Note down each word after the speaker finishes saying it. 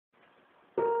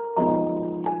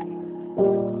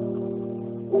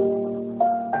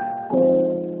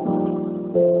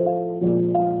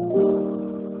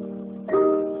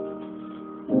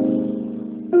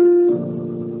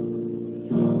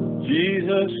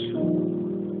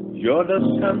you're the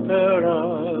center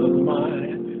of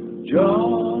my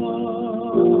joy.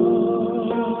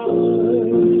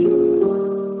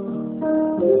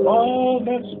 All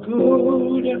that's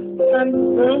good and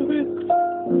perfect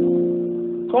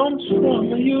comes from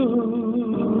you.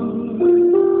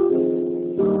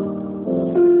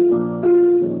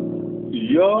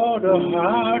 You're the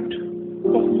heart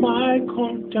of my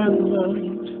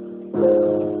contentment,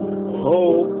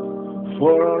 hope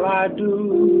for all I do.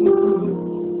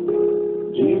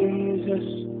 Jesus,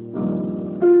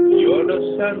 you're the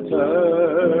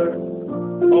center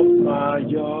of my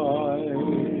joy.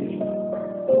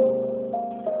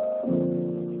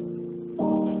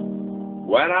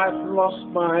 When I've lost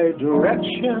my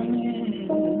direction,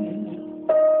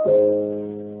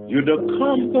 you're the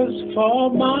compass for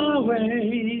my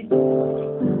way.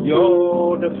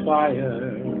 You're the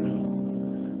fire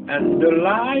and the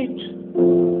light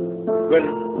when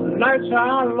nights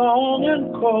are long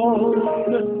and cold.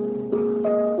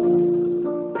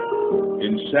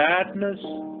 In sadness,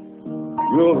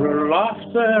 you're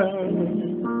laughter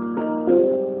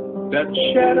that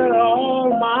shattered all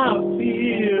my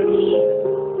fears.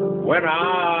 When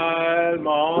I'm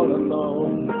all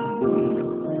alone,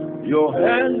 your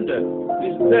hand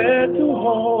is there to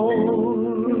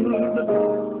hold.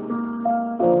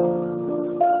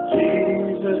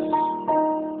 Jesus,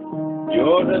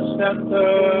 you're the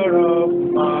center of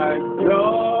my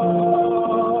joy.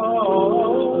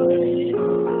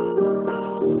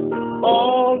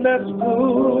 All that's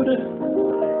good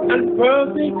and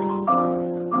perfect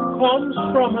comes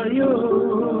from you.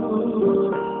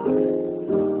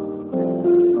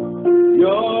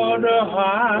 You're the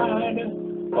heart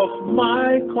of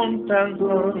my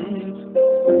contentment,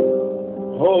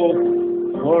 hope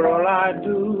for all I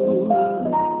do.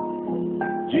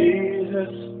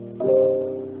 Jesus,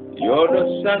 you're the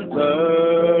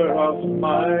center of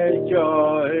my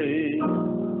joy.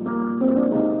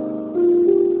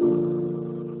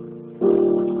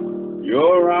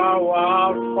 You're how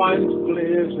our finds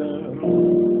pleasure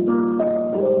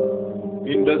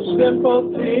in the simple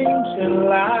things in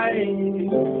life.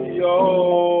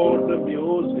 You're the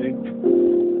music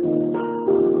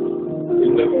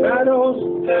in the meadows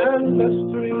and the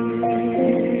streams,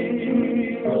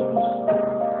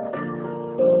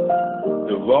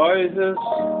 the voices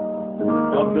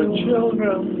of the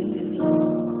children,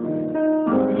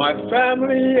 my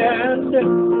family and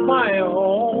my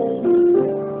home.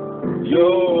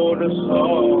 You're the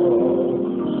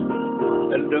source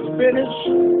and the finish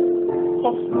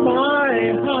of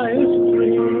my highest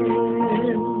dream.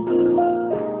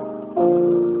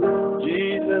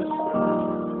 Jesus,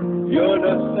 you're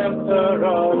the center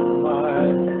of my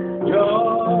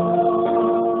joy.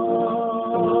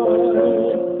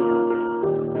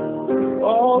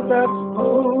 All that's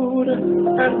good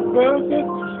and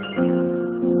perfect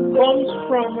comes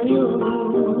from you.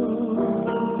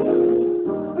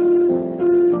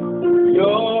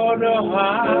 You're the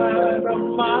heart of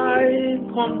my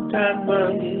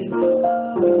contentment,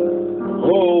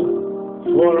 hope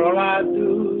for all I do.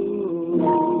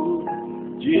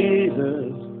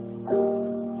 Jesus,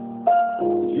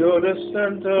 you're the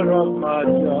center of my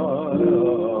joy.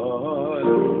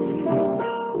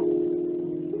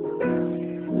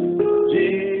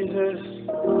 Jesus,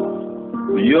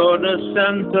 you're the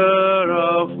center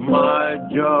of my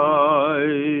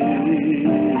joy.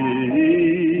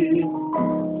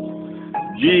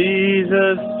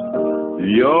 Jesus,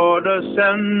 you're the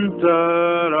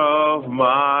center of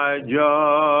my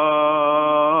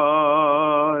joy.